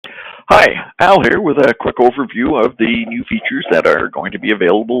Hi, Al here with a quick overview of the new features that are going to be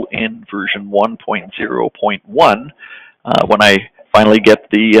available in version 1.0.1 when I finally get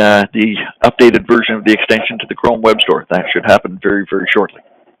the updated version of the extension to the Chrome Web Store. That should happen very, very shortly.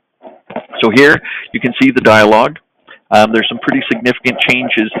 So here you can see the dialog. There's some pretty significant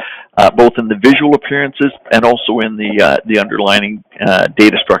changes both in the visual appearances and also in the underlying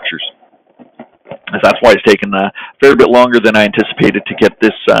data structures. That's why it's taken a fair bit longer than I anticipated to get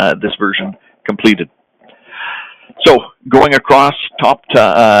this version completed. So going across top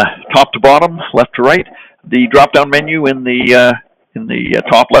to bottom, left to right, the drop-down menu in the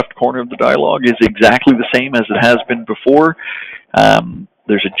top left corner of the dialog is exactly the same as it has been before.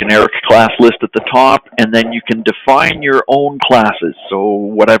 There's a generic class list at the top, and then you can define your own classes. So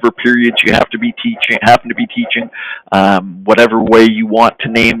whatever periods you happen to be teaching, whatever way you want to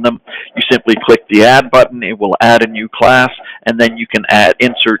name them, you simply click the Add button. It will add a new class, and then you can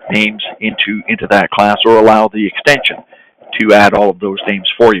insert names into that class, or allow the extension to add all of those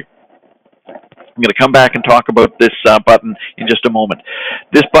names for you. I'm going to come back and talk about this button in just a moment.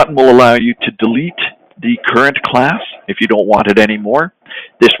 This button will allow you to delete the current class if you don't want it anymore.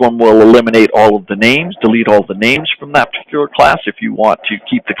 This one will eliminate all of the names, delete all the names from that particular class if you want to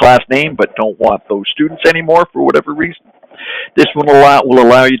keep the class name but don't want those students anymore for whatever reason. This one will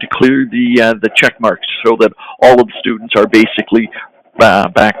allow you to clear the check marks so that all of the students are basically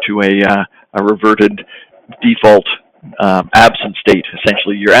back to a reverted default absent state.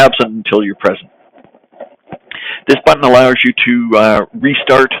 Essentially, you're absent until you're present. This button allows you to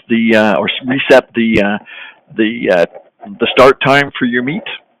restart or reset the start time for your meet.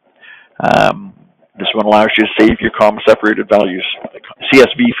 This one allows you to save your comma-separated values,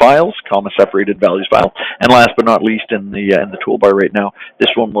 CSV files, comma-separated values file. And last but not least, in the toolbar right now, this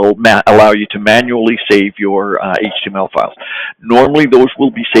one will allow you to manually save your HTML files. Normally, those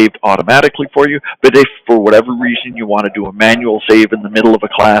will be saved automatically for you, but if for whatever reason you want to do a manual save in the middle of a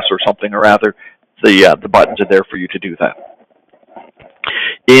class or something or other, the buttons are there for you to do that.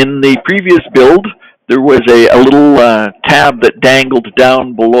 In the previous build, there was a little tab that dangled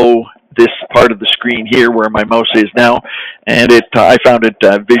down below this part of the screen here where my mouse is now, and I found it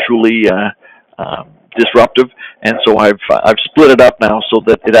visually disruptive, and so I've split it up now so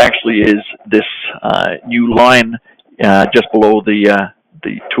that it actually is this new line just below the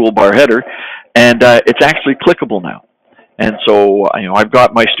toolbar header, and it's actually clickable now. And so, I've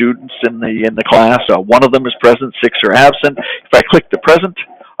got my students in the class. One of them is present, 6 are absent. If I click the present,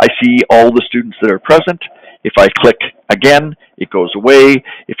 I see all the students that are present. If I click again, it goes away.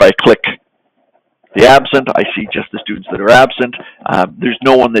 If I click the absent, I see just the students that are absent. There's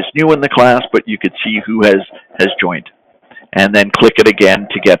no one that's new in the class, but you could see who has joined. And then click it again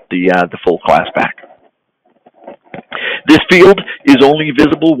to get the full class back. This field is only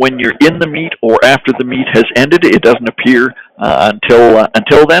visible when you're in the meet or after the meet has ended. It doesn't appear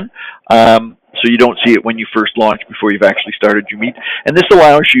until then. So you don't see it when you first launch before you've actually started your meet. And this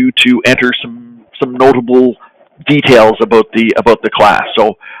allows you to enter some notable details about the class.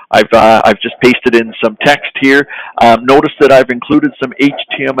 So I've just pasted in some text here. Notice that I've included some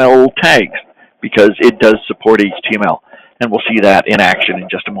HTML tags because it does support HTML, and we'll see that in action in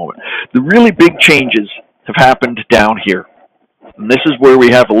just a moment. The really big changes have happened down here. And this is where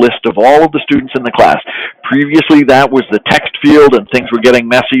we have a list of all of the students in the class. Previously, that was the text field, and things were getting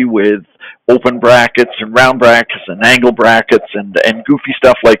messy with open brackets and round brackets and angle brackets and goofy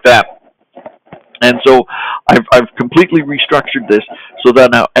stuff like that. And so I've completely restructured this so that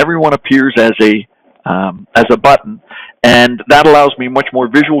now everyone appears as a button, and that allows me much more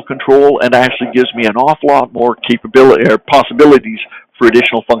visual control and actually gives me an awful lot more capability or possibilities for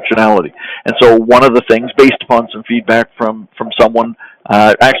additional functionality. And so one of the things, based upon some feedback from someone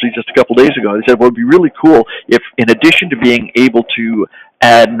actually just a couple days ago, they said, well, it would be really cool if, in addition to being able to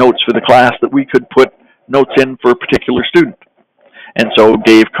add notes for the class, that we could put notes in for a particular student. And so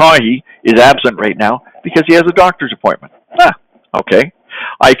Dave Cahy is absent right now because he has a doctor's appointment. Okay.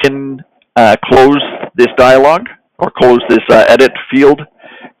 I can close this dialog or close this edit field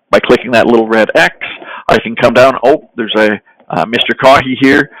by clicking that little red X. I can come down. Oh, there's a Mr. Cahy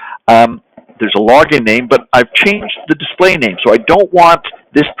here. There's a login name, but I've changed the display name. So I don't want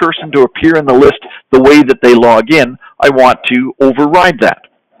this person to appear in the list the way that they log in. I want to override that.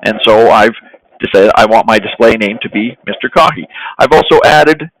 And so I've decided I want my display name to be Mr. Cahy. I've also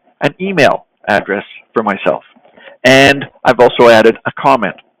added an email address for myself. And I've also added a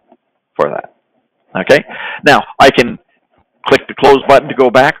comment for that. Okay? Now, I can click the close button to go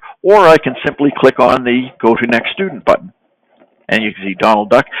back, or I can simply click on the Go to Next Student button. And you can see Donald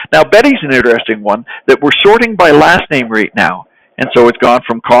Duck. Now, Betty's an interesting one that we're sorting by last name right now. And so it's gone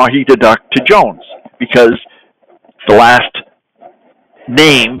from Cahy to Duck to Jones, because the last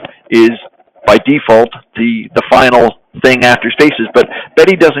name is by default the final thing after spaces. But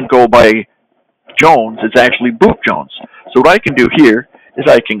Betty doesn't go by Jones, it's actually Boop Jones. So what I can do here is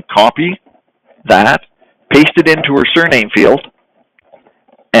I can copy that, paste it into her surname field,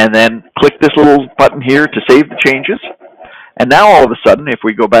 and then click this little button here to save the changes. And now all of a sudden, if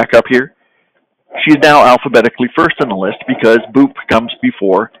we go back up here, she's now alphabetically first in the list because Boop comes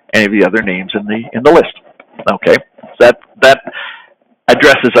before any of the other names in the list. Okay, so that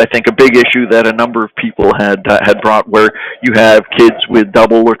addresses, I think, a big issue that a number of people had brought, where you have kids with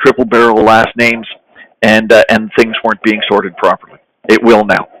double or triple barrel last names, and things weren't being sorted properly. It will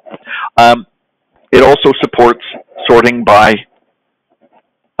now. It also supports sorting by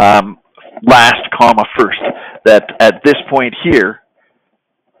last comma first. That at this point here,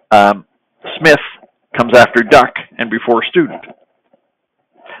 Smith comes after Duck and before student.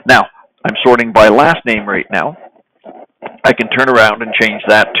 Now, I'm sorting by last name right now. I can turn around and change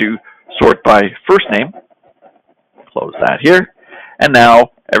that to sort by first name. Close that here. And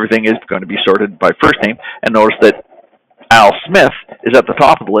now everything is going to be sorted by first name. And notice that Al Smith is at the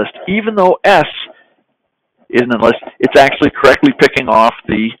top of the list. Even though S isn't in the list, it's actually correctly picking off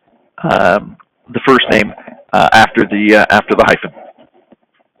the first name after the hyphen.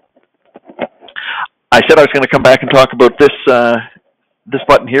 I said I was going to come back and talk about this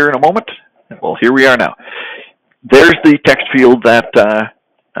button here in a moment. Well, here we are now. There's the text field that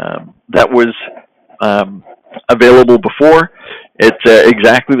was available before. It's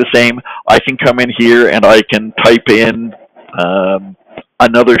exactly the same. I can come in here and I can type in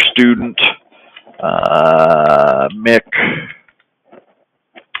another student, Mick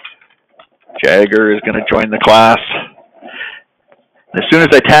Jagger is going to join the class. As soon as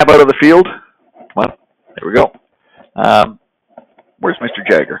I tab out of the field, well, there we go. Where's Mr.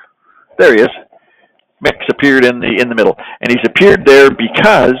 Jagger? There he is. Mick's appeared in the middle, and he's appeared there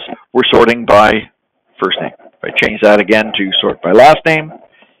because we're sorting by first name. If I change that again to sort by last name,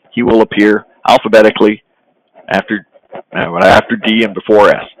 he will appear alphabetically after D and before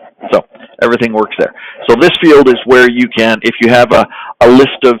S. So everything works there. So this field is where you can, if you have a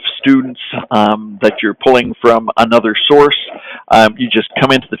list of students that you're pulling from another source, you just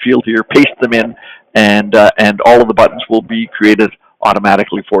come into the field here, paste them in, and all of the buttons will be created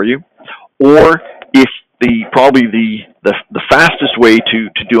automatically for you. Or if probably the fastest way to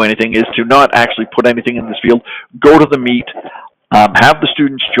do anything is to not actually put anything in this field, go to the Meet, have the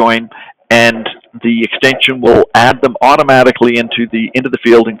students join, and the extension will add them automatically into the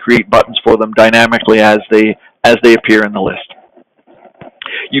field and create buttons for them dynamically as they appear in the list.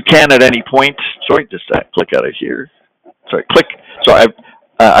 You can at any point, sorry, just click out of here. Sorry, click. So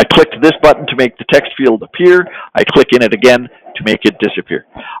I clicked this button to make the text field appear. I click in it again to make it disappear.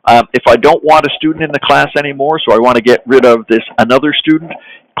 If I don't want a student in the class anymore, so I want to get rid of this another student,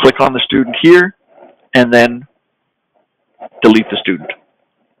 click on the student here, and then delete the student.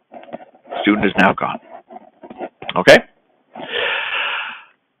 Student is now gone. Okay?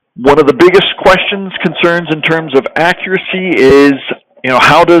 One of the biggest questions, concerns in terms of accuracy is,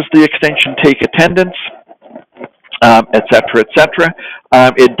 how does the extension take attendance, et cetera, et cetera.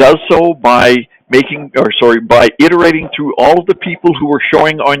 It does so by by iterating through all of the people who are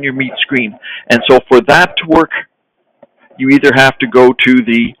showing on your Meet screen. And so for that to work, you either have to go to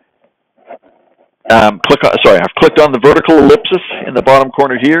the I've clicked on the vertical ellipsis in the bottom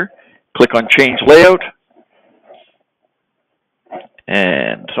corner here. Click on Change Layout.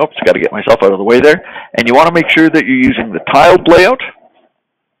 And, got to get myself out of the way there. And you want to make sure that you're using the tiled layout.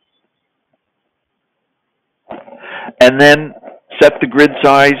 And then set the grid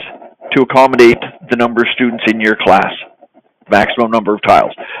size to accommodate the number of students in your class, maximum number of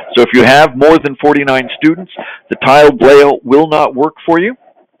tiles. So if you have more than 49 students, the tiled layout will not work for you.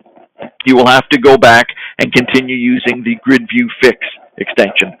 You will have to go back and continue using the Grid View Fix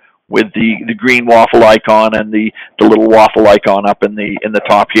extension with the green waffle icon and the little waffle icon up in the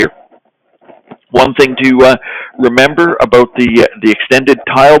top here. One thing to remember about the extended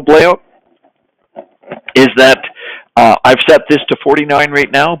tiled layout is that I've set this to 49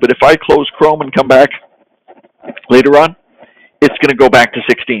 right now, but if I close Chrome and come back later on, it's going to go back to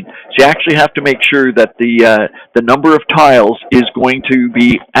 16. So you actually have to make sure that the number of tiles is going to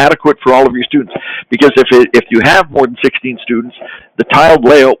be adequate for all of your students. Because if you have more than 16 students, the tiled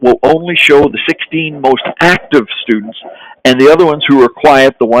layout will only show the 16 most active students, and the other ones who are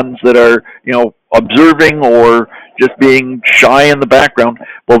quiet, the ones that are observing or just being shy in the background,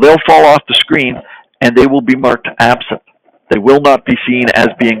 well, they'll fall off the screen and they will be marked absent. They will not be seen as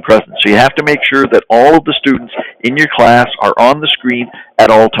being present. So you have to make sure that all of the students in your class are on the screen at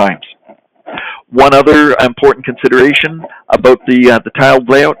all times. One other important consideration about the tiled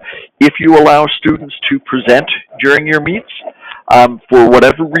layout: if you allow students to present during your meets, for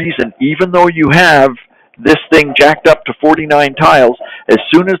whatever reason, even though you have this thing jacked up to 49 tiles, as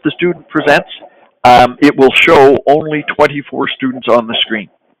soon as the student presents, it will show only 24 students on the screen.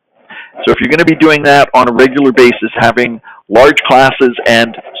 So if you're going to be doing that on a regular basis, having large classes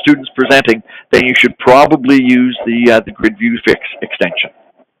and students presenting, then you should probably use the Grid View Fix extension.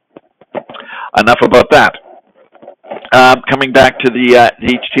 Enough about that. Coming back to the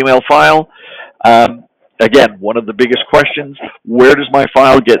HTML file, again, one of the biggest questions: where does my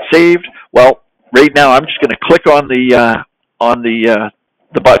file get saved? Well, right now I'm just going to click on the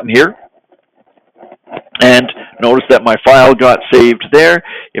button here, and notice that my file got saved there.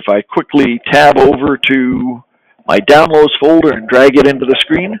 If I quickly tab over to my downloads folder and drag it into the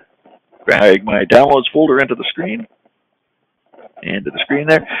screen, drag my downloads folder into the screen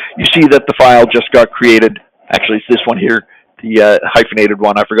there, you see that the file just got created. Actually, it's this one here, the hyphenated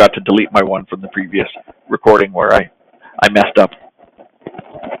one. I forgot to delete my one from the previous recording where I messed up.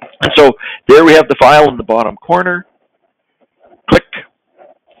 And so there we have the file in the bottom corner. Click.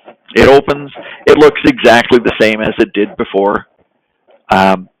 It opens. It looks exactly the same as it did before.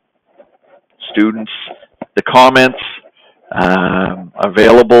 Students, the comments,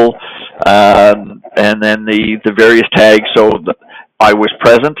 available, and then the various tags. So I was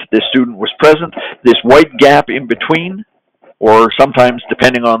present, this student was present, this white gap in between, or sometimes,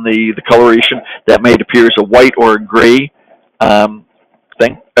 depending on the coloration, that may appear as a white or a gray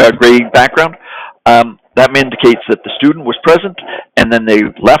gray background. That indicates that the student was present, and then they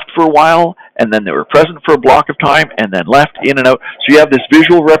left for a while, and then they were present for a block of time, and then left, in and out. So you have this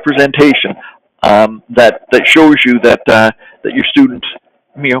visual representation that shows you that your student,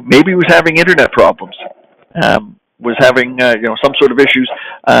 maybe was having internet problems, was having some sort of issues.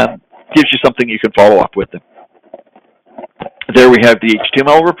 Gives you something you can follow up with them. There we have the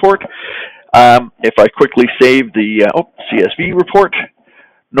HTML report. If I quickly save the CSV report,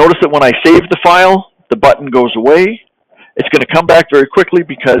 notice that when I save the file, the button goes away. It's going to come back very quickly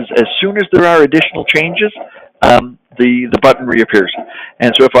because as soon as there are additional changes, the button reappears.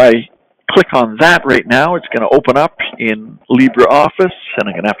 And so if I click on that right now, it's going to open up in LibreOffice, and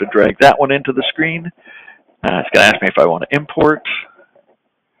I'm going to have to drag that one into the screen. It's going to ask me if I want to import.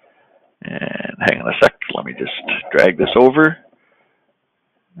 And hang on a sec, let me just drag this over.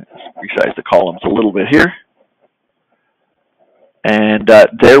 Let's resize the columns a little bit here. And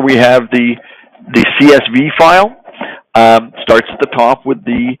there we have the CSV file. Starts at the top with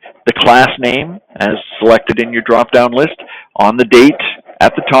the class name as selected in your drop-down list, on the date,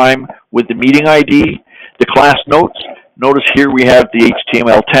 at the time, with the meeting ID, the class notes. Notice here we have the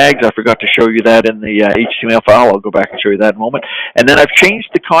HTML tags. I forgot to show you that in the HTML file. I'll go back and show you that in a moment. And then I've changed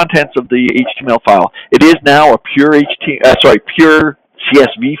the contents of the HTML file. It is now a pure pure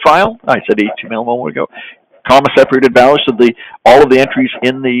CSV file. I said HTML a moment ago. Comma separated values. So all of the entries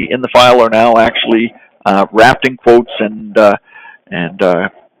in the file are now actually wrapped in quotes and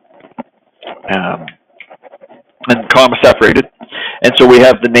comma separated. And so we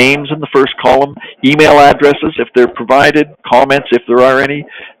have the names in the first column, email addresses if they're provided, comments if there are any,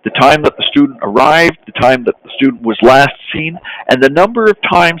 the time that the student arrived, the time that the student was last seen, and the number of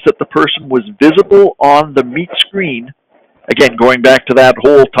times that the person was visible on the Meet screen. Again, going back to that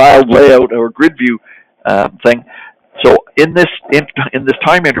whole tiled layout or grid view thing. So in this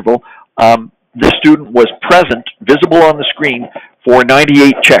time interval, this student was present, visible on the screen for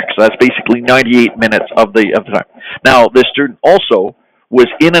 98 checks. That's basically 98 minutes of the time. Now, this student also was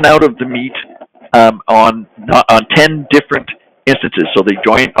in and out of the Meet on 10 different instances. So they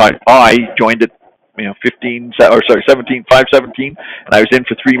joined. I joined at 5:17, and I was in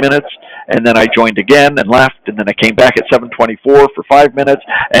for 3 minutes, and then I joined again and left, and then I came back at 7:24 for 5 minutes,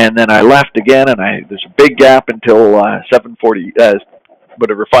 and then I left again, and there's a big gap until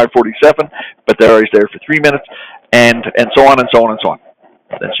 5:47, but they're always there for 3 minutes, and so on and so on and so on.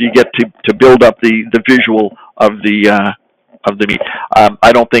 And so you get to build up the visual of the Meet.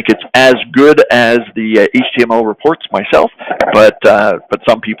 I don't think it's as good as the HTML reports myself, but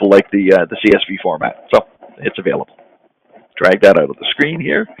some people like the CSV format, so it's available. Drag that out of the screen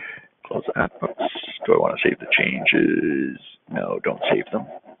here. Close that. Oops. Do I want to save the changes? No, don't save them.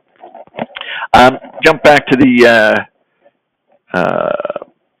 Jump back to the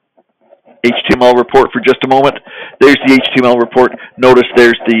HTML report for just a moment. There's the HTML report. Notice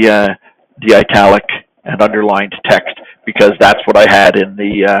there's the italic and underlined text because that's what I had in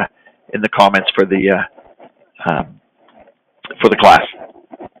the comments for the for the class.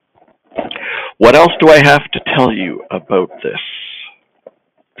 What else do I have to tell you about this?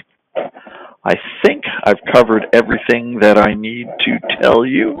 I think I've covered everything that I need to tell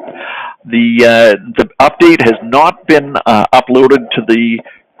you. The update has not been uploaded to the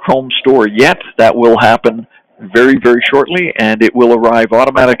Chrome store yet. That will happen very, very shortly, and it will arrive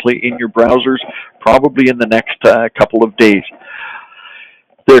automatically in your browsers probably in the next couple of days.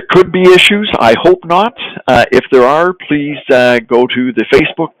 There could be issues. I hope not. If there are, please go to the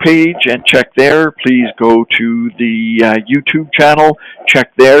Facebook page and check there. Please go to the YouTube channel,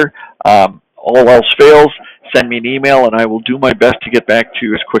 check there. All else fails, send me an email, and I will do my best to get back to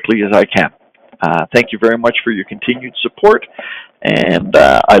you as quickly as I can. Thank you very much for your continued support, and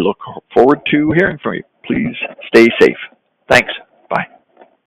I look forward to hearing from you. Please stay safe. Thanks.